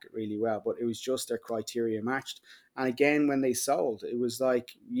timed the market really well, but it was just their criteria matched. And again, when they sold, it was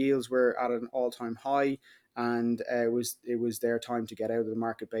like yields were at an all-time high, and it was their time to get out of the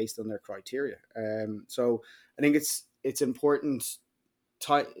market based on their criteria. So I think it's important.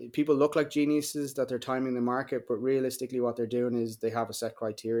 People look like geniuses that they're timing the market, but realistically, what they're doing is they have a set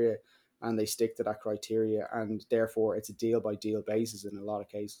criteria and they stick to that criteria, and therefore it's a deal by deal basis in a lot of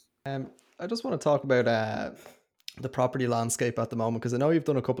cases. I just want to talk about the property landscape at the moment, because I know you've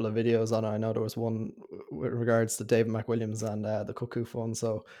done a couple of videos on it. I know there was one with regards to David McWilliams and the Cuckoo Fund.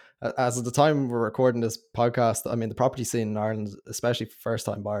 So, as of the time we're recording this podcast, I mean, the property scene in Ireland, especially for first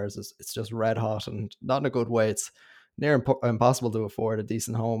time buyers, it's just red hot, and not in a good way. It's near impossible to afford a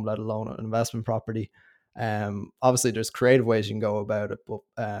decent home, let alone an investment property. Obviously, there's creative ways you can go about it, but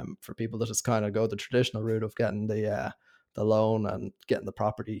for people that just kind of go the traditional route of getting the loan and getting the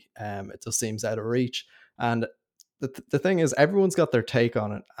property, it just seems out of reach. And the thing is, everyone's got their take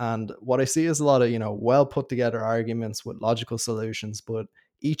on it, and what I see is a lot of well put together arguments with logical solutions, but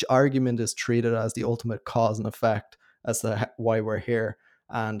each argument is treated as the ultimate cause and effect as to why we're here,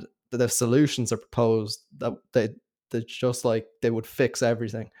 and the solutions are proposed that they just like they would fix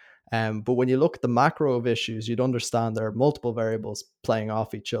everything. But when you look at the macro of issues, you'd understand there are multiple variables playing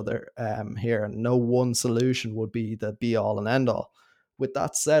off each other here, and no one solution would be the be all and end all. With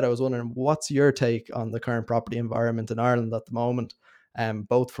that said, I was wondering, what's your take on the current property environment in Ireland at the moment,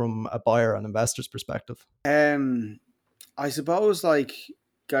 both from a buyer and investor's perspective? I suppose, like,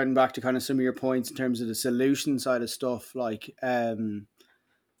 going back to kind of some of your points in terms of the solution side of stuff, like, and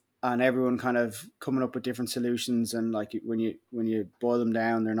everyone kind of coming up with different solutions, and like when you boil them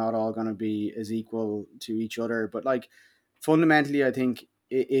down, they're not all going to be as equal to each other. But like, fundamentally, I think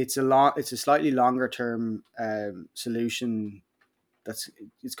it's a slightly longer term solution.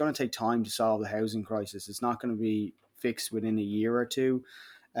 It's going to take time to solve the housing crisis. It's not going to be fixed within a year or two.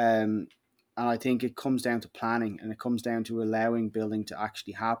 And I think it comes down to planning, and it comes down to allowing building to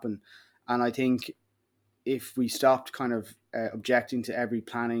actually happen. And I think if we stopped kind of objecting to every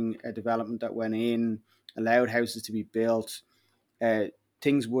planning development that went in, allowed houses to be built, uh,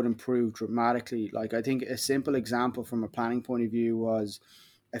 things would improve dramatically. Like, I think a simple example from a planning point of view was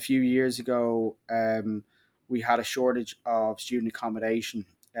a few years ago, we had a shortage of student accommodation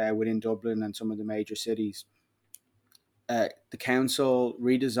within Dublin and some of the major cities. The council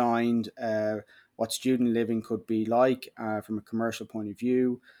redesigned what student living could be like from a commercial point of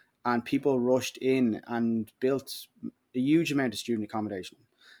view, and people rushed in and built a huge amount of student accommodation.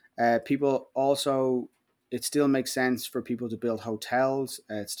 People also, it still makes sense for people to build hotels.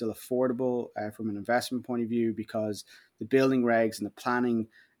 It's still affordable from an investment point of view, because the building regs and the planning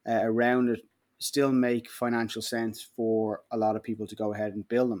around it still make financial sense for a lot of people to go ahead and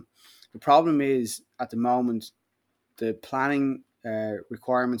build them. The problem is, at the moment, the planning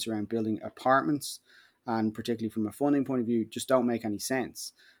requirements around building apartments, and particularly from a funding point of view, just don't make any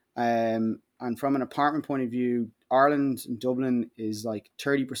sense. And from an apartment point of view, Ireland and Dublin is like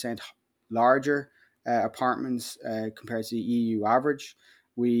 30% larger apartments compared to the EU average.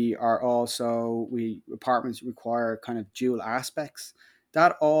 Apartments require kind of dual aspects.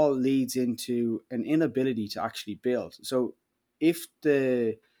 That all leads into an inability to actually build. So if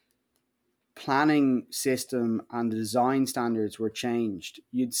the planning system and the design standards were changed,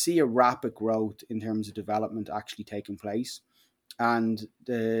 you'd see a rapid growth in terms of development actually taking place, and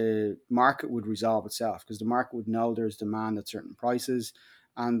the market would resolve itself because the market would know there's demand at certain prices,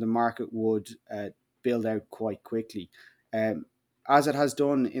 and the market would build out quite quickly, um, as it has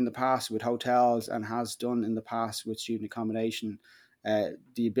done in the past with hotels and has done in the past with student accommodation.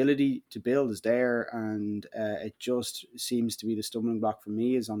 The ability to build is there, and it just seems to be the stumbling block for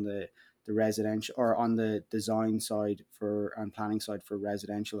me is on the residential or on the design side for and planning side for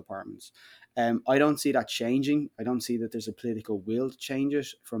residential apartments. I don't see that changing. I don't see that there's a political will to change it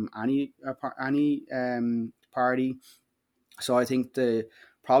from any party. So I think the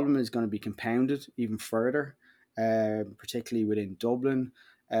problem is going to be compounded even further, particularly within Dublin.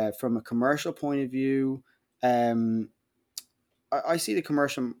 From a commercial point of view, um, I see the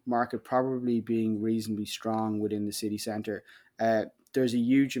commercial market probably being reasonably strong within the city centre. There's a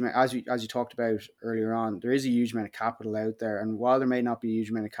huge amount, as you talked about earlier on, there is a huge amount of capital out there, and while there may not be a huge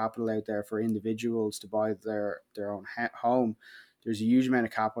amount of capital out there for individuals to buy their own home, there's a huge amount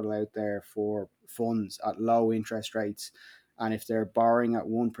of capital out there for funds at low interest rates. And if they're borrowing at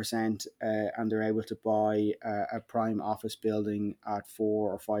 1% and they're able to buy a prime office building at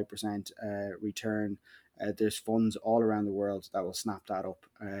 4 or 5% return, there's funds all around the world that will snap that up.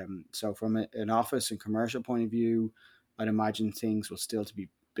 So from an office and commercial point of view, I'd imagine things will still to be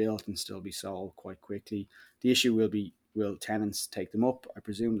built and still be sold quite quickly. The issue will be, will tenants take them up? I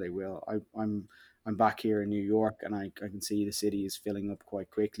presume they will. I'm back here in New York, and I can see the city is filling up quite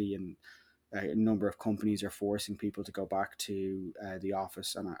quickly, and a number of companies are forcing people to go back to the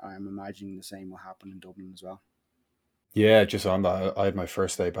office, and I'm imagining the same will happen in Dublin as well. Yeah, just on that, I had my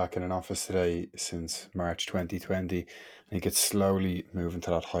first day back in an office today since March 2020. I think it's slowly moving to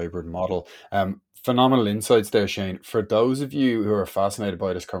that hybrid model. Phenomenal insights there, Shane. For those of you who are fascinated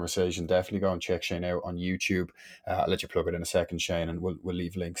by this conversation, definitely go and check Shane out on YouTube. I'll let you plug it in a second, Shane, and we'll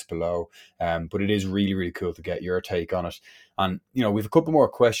leave links below. But it is really, really cool to get your take on it. And, you know, we've a couple more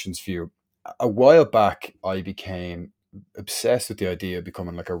questions for you. A while back, I became obsessed with the idea of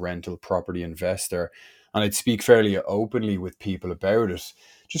becoming like a rental property investor, and I'd speak fairly openly with people about it,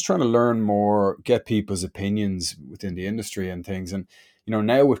 just trying to learn more, get people's opinions within the industry and things. And you know,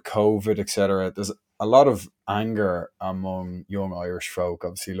 now with COVID, etc., there's a lot of anger among young Irish folk,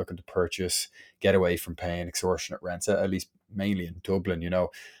 obviously looking to purchase, get away from paying extortionate rents, at least mainly in Dublin, you know,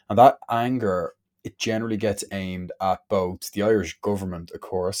 and that anger. It generally gets aimed at both the Irish government, of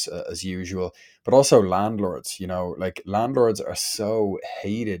course, as usual, but also landlords. You know, like landlords are so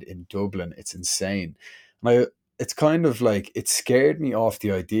hated in Dublin, it's insane. My, it's kind of like it scared me off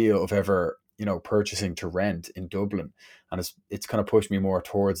the idea of ever, you know, purchasing to rent in Dublin, and it's kind of pushed me more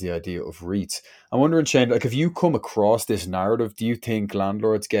towards the idea of REITs. I'm wondering, Shane, like, have you come across this narrative? Do you think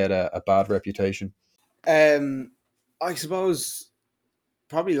landlords get a bad reputation? Um, I suppose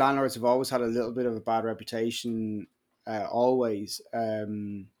probably landlords have always had a little bit of a bad reputation, always,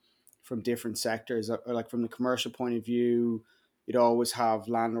 from different sectors. Like from the commercial point of view, you'd always have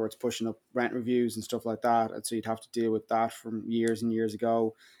landlords pushing up rent reviews and stuff like that, and so you'd have to deal with that from years and years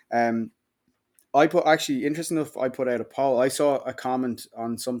ago. Um, I put actually interesting enough. I put out a poll. I saw a comment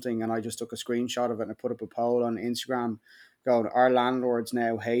on something, and I just took a screenshot of it and I put up a poll on Instagram, going, "Are landlords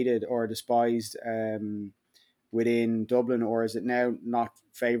now hated or despised?" Within Dublin, or is it now not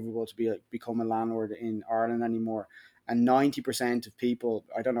favourable to become a landlord in Ireland anymore? And 90% of people,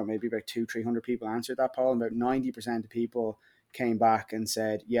 I don't know, maybe about 300 people answered that poll, and about 90% of people came back and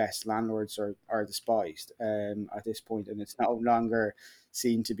said, yes, landlords are despised at this point, and it's no longer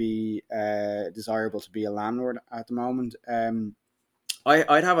seen to be desirable to be a landlord at the moment.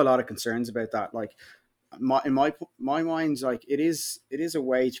 I'd have a lot of concerns about that. Like, in my mind, like it is a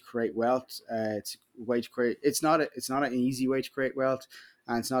way to create wealth. It's a way to create. It's not an easy way to create wealth,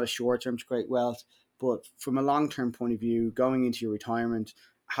 and it's not a short term to create wealth. But from a long term point of view, going into your retirement,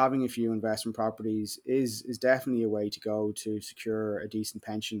 having a few investment properties is definitely a way to go to secure a decent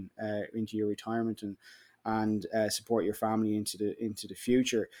pension into your retirement, and support your family into the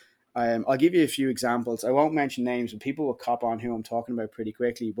future. I'll give you a few examples. I won't mention names, but people will cop on who I'm talking about pretty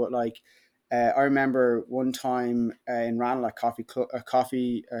quickly. But like, I remember one time in Ranelagh, a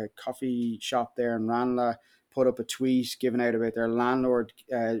coffee shop there in Ranelagh put up a tweet giving out about their landlord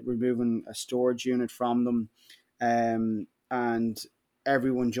removing a storage unit from them, and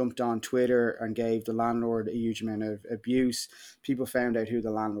everyone jumped on Twitter and gave the landlord a huge amount of abuse. People found out who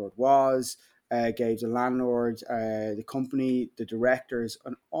the landlord was. gave the landlord, the company, the directors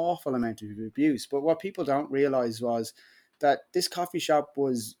an awful amount of abuse. But what people don't realize was that this coffee shop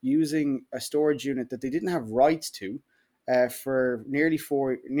was using a storage unit that they didn't have rights to for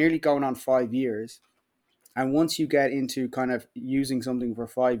nearly going on 5 years. And once you get into kind of using something for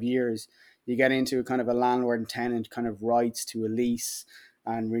 5 years, you get into kind of a landlord and tenant kind of rights to a lease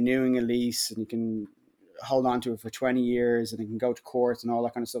and renewing a lease, and you can hold on to it for 20 years and it can go to court and all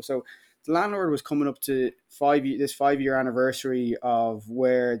that kind of stuff. So the landlord was coming up to this 5 year anniversary of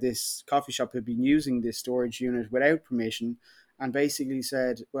where this coffee shop had been using this storage unit without permission, and basically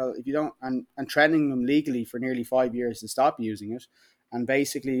said, well, if you don't, and threatening them legally for nearly 5 years to stop using it, and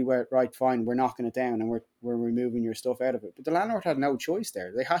basically went, right, fine, we're knocking it down and we're removing your stuff out of it. But the landlord had no choice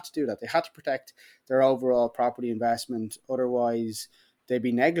there. They had to do that. They had to protect their overall property investment. Otherwise, they'd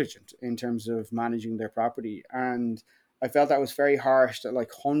be negligent in terms of managing their property. And I felt that was very harsh, that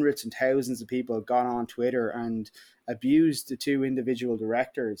like hundreds and thousands of people got on Twitter and abused the two individual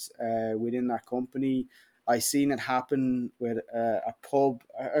directors within that company. I seen it happen with a pub,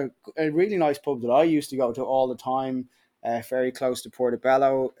 a really nice pub that I used to go to all the time, very close to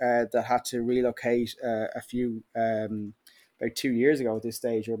Portobello, that had to relocate about 2 years ago at this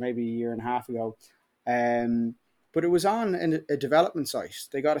stage, or maybe a year and a half ago. Um, but it was on a development site.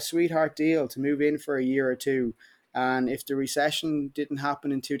 They got a sweetheart deal to move in for a year or two. And if the recession didn't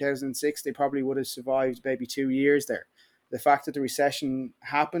happen in 2006, they probably would have survived maybe 2 years there. The fact that the recession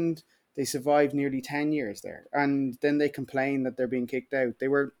happened, they survived nearly 10 years there. And then they complain that they're being kicked out. They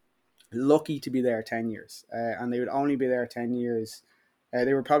were lucky to be there 10 years, and they would only be there 10 years.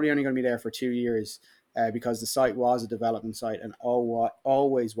 They were probably only going to be there for 2 years because the site was a development site and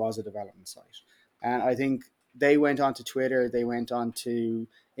always was a development site. And I think they went on to Twitter, they went on to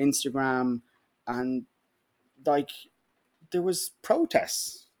Instagram, and like there was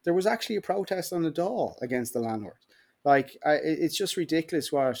protests. There was actually a protest on the Dáil against the landlord. Like it's just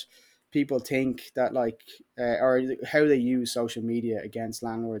ridiculous what people think that or how they use social media against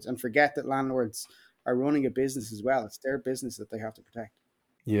landlords, and forget that landlords are running a business as well. It's their business that they have to protect.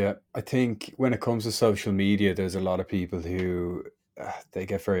 Yeah, I think when it comes to social media, there's a lot of people who they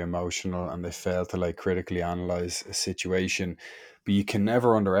get very emotional and they fail to like critically analyze a situation. But you can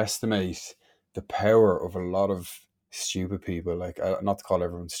never underestimate the power of a lot of stupid people. Like, not to call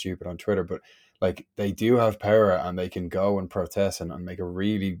everyone stupid on Twitter, but like they do have power and they can go and protest and make a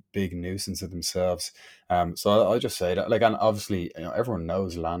really big nuisance of themselves. So I'll just say that, like, and obviously, everyone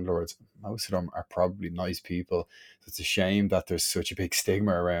knows landlords. Most of them are probably nice people. It's a shame that there's such a big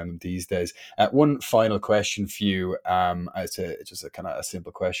stigma around them these days. One final question for you. It's just a kind of a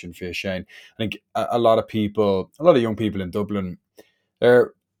simple question for you, Shane. I think a lot of people, a lot of young people in Dublin,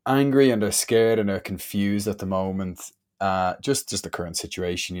 they're angry and they're scared and they're confused at the moment. Just the current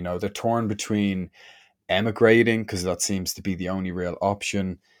situation, they're torn between emigrating because that seems to be the only real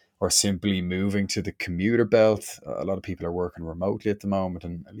option, or simply moving to the commuter belt. A lot of people are working remotely at the moment,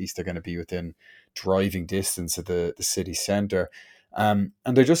 and at least they're going to be within driving distance of the city centre. And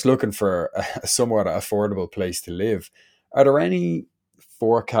they're just looking for a somewhat affordable place to live. Are there any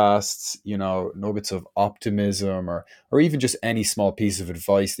forecasts, nuggets of optimism, or even just any small piece of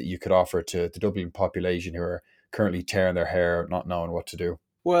advice that you could offer to the Dublin population who are currently tearing their hair, not knowing what to do?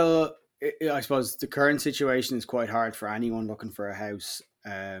 Well, I suppose the current situation is quite hard for anyone looking for a house.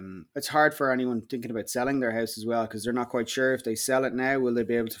 It's hard for anyone thinking about selling their house as well, because they're not quite sure if they sell it now, will they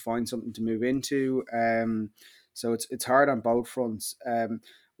be able to find something to move into? So it's hard on both fronts.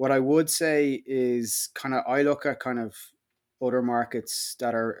 What I would say is kind of I look at kind of other markets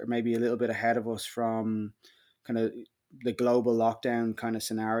that are maybe a little bit ahead of us from kind of the global lockdown kind of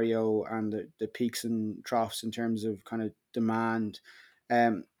scenario and the peaks and troughs in terms of kind of demand.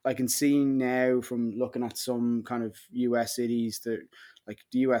 I can see now from looking at some kind of US cities that like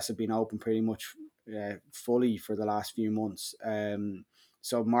the US have been open pretty much fully for the last few months.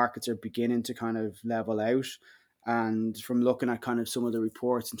 So markets are beginning to kind of level out. And from looking at kind of some of the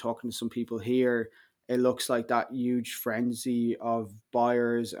reports and talking to some people here, it looks like that huge frenzy of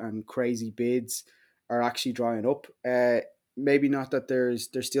buyers and crazy bids are actually drying up. Maybe not that there's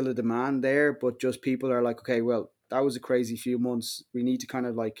still a demand there, but just people are like, okay, well, that was a crazy few months. We need to kind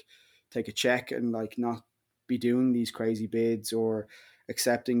of like take a check and like not be doing these crazy bids or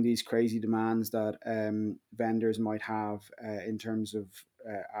accepting these crazy demands that vendors might have in terms of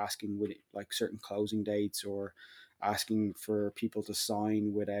asking with like certain closing dates, or asking for people to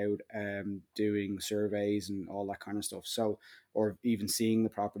sign without doing surveys and all that kind of stuff. So, or even seeing the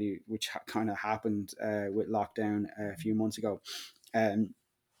property, which kind of happened with lockdown a few months ago.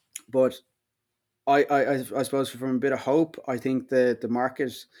 But I suppose from a bit of hope, I think the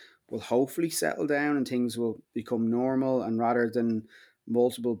market will hopefully settle down and things will become normal. And rather than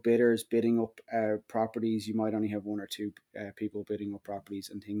multiple bidders bidding up properties, you might only have one or two people bidding up properties,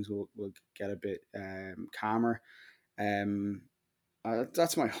 and things will get a bit calmer. Um,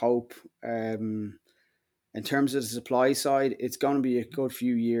 that's my hope. In terms of the supply side, it's going to be a good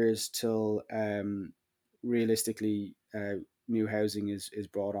few years till realistically new housing is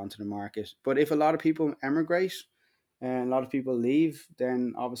brought onto the market. But if a lot of people emigrate and a lot of people leave,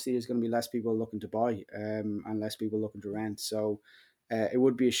 then obviously there's going to be less people looking to buy and less people looking to rent. So it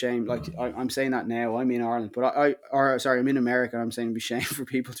would be a shame. Like I'm saying that now, I'm in Ireland, but I'm in America. I'm saying it'd be a shame for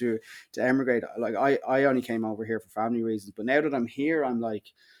people to emigrate. Like I only came over here for family reasons, but now that I'm here, I'm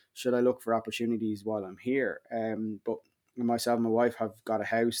like, should I look for opportunities while I'm here? But myself and my wife have got a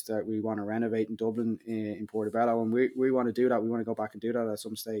house that we want to renovate in Dublin in Portobello, and we want to do that. We want to go back and do that at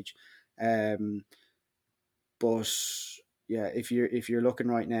some stage. But yeah, if you're looking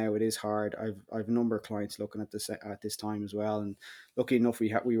right now, it is hard. I've a number of clients looking at this time as well, and lucky enough,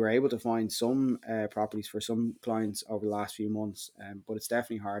 we were able to find some properties for some clients over the last few months. But it's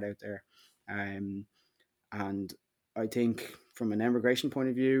definitely hard out there. Um, and I think from an immigration point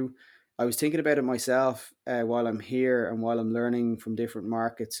of view, I was thinking about it myself while I'm here and while I'm learning from different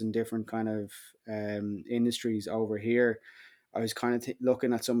markets and different kind of industries over here. I was kind of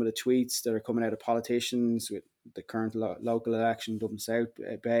looking at some of the tweets that are coming out of politicians with the current local election, Dublin South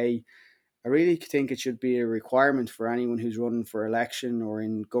Bay. I really think it should be a requirement for anyone who's running for election or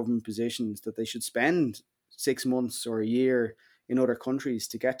in government positions that they should spend 6 months or a year in other countries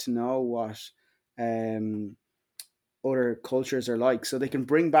to get to know what um, other cultures are like, so they can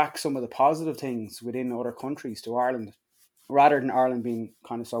bring back some of the positive things within other countries to Ireland, rather than Ireland being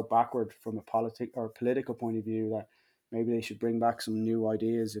kind of so backward from a political point of view that maybe they should bring back some new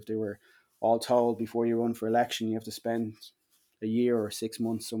ideas. If they were all told before you run for election, you have to spend a year or 6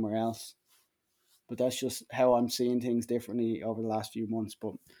 months somewhere else. But that's just how I'm seeing things differently over the last few months.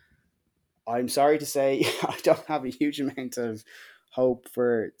 But I'm sorry to say, I don't have a huge amount of hope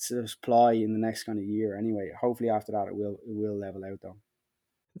for supply in the next kind of year. Anyway, hopefully after that it will level out though.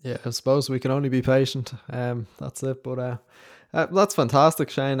 Yeah, I suppose we can only be patient. That's it. But that's fantastic,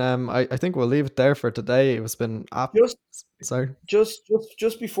 Shane. I think we'll leave it there for today. It's been Just sorry.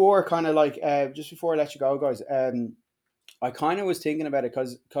 just before kind of like just before I let you go, guys. I kind of was thinking about it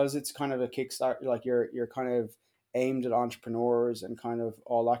because it's kind of a Kickstart, like you're kind of aimed at entrepreneurs and kind of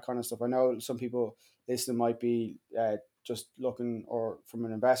all that kind of stuff. I know some people listening might be just looking or from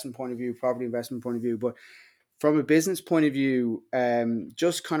an investment point of view, property investment point of view, but from a business point of view,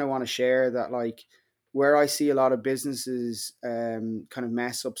 just kind of want to share that like where I see a lot of businesses kind of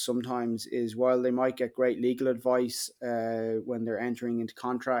mess up sometimes is while they might get great legal advice when they're entering into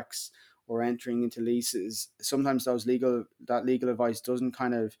contracts or entering into leases, sometimes that legal advice doesn't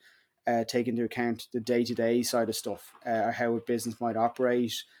kind of take into account the day to day side of stuff, how a business might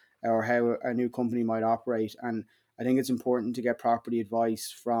operate or how a new company might operate. And I think it's important to get property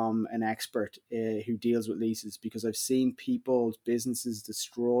advice from an expert who deals with leases, because I've seen people's businesses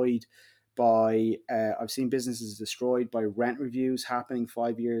destroyed by rent reviews happening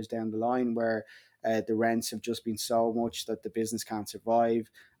 5 years down the line, where the rents have just been so much that the business can't survive.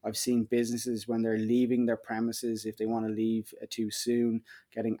 I've seen businesses when they're leaving their premises, if they want to leave too soon,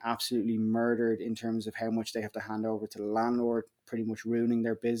 getting absolutely murdered in terms of how much they have to hand over to the landlord, pretty much ruining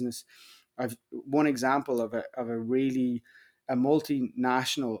their business. I've one example of a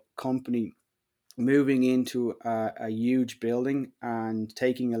multinational company moving into a huge building and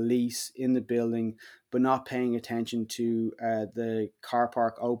taking a lease in the building, but not paying attention to the car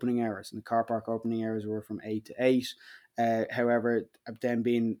park opening hours. And the car park opening hours were from 8 to 8. However, them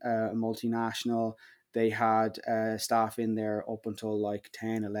being a multinational, they had staff in there up until like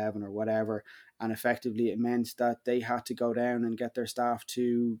 10, 11 or whatever. And effectively, it meant that they had to go down and get their staff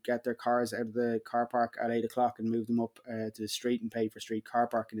to get their cars out of the car park at 8 o'clock and move them up to the street and pay for street car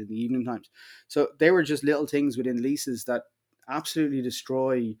parking in the evening times. So they were just little things within leases that absolutely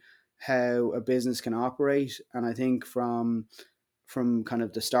destroy how a business can operate. And I think from kind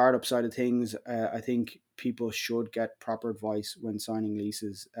of the startup side of things, I think people should get proper advice when signing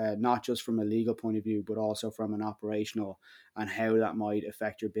leases, not just from a legal point of view, but also from an operational and how that might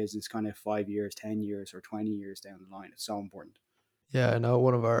affect your business kind of 5 years, 10 years, or 20 years down the line. It's so important. Yeah, I know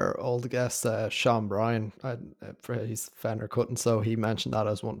one of our old guests, Sean Bryan, he's fender cutting, so he mentioned that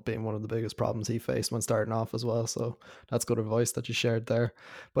as being one of the biggest problems he faced when starting off as well. So that's good advice that you shared there.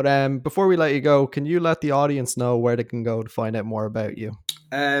 But before we let you go, can you let the audience know where they can go to find out more about you?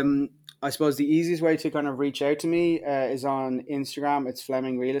 I suppose the easiest way to kind of reach out to me is on Instagram. It's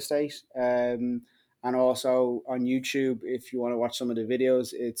Fleming Real Estate. And also on YouTube, if you want to watch some of the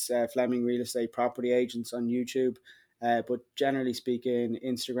videos, it's Fleming Real Estate Property Agents on YouTube. But generally speaking,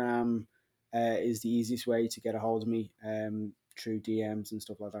 Instagram is the easiest way to get a hold of me through DMs and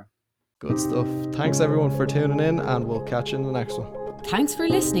stuff like that. Good stuff. Thanks everyone for tuning in, and we'll catch you in the next one. Thanks for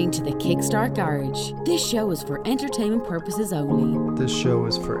listening to the Kickstart Garage. This show is for entertainment purposes only. This show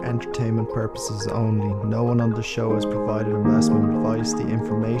is for entertainment purposes only. No one on the show has provided investment advice. The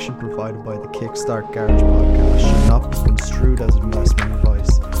information provided by the Kickstart Garage podcast should not be construed as investment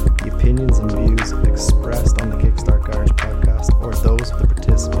advice. The opinions and views expressed on the Kickstart Garage podcast or those of the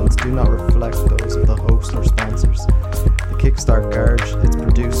participants do not reflect those of the host or sponsors. The Kickstart Garage, its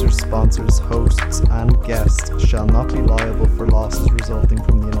producers, sponsors, hosts and guests shall not be liable for losses resulting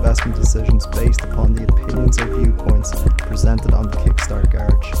from the investment decisions based upon the opinions or viewpoints presented on the Kickstart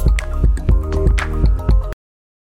Garage.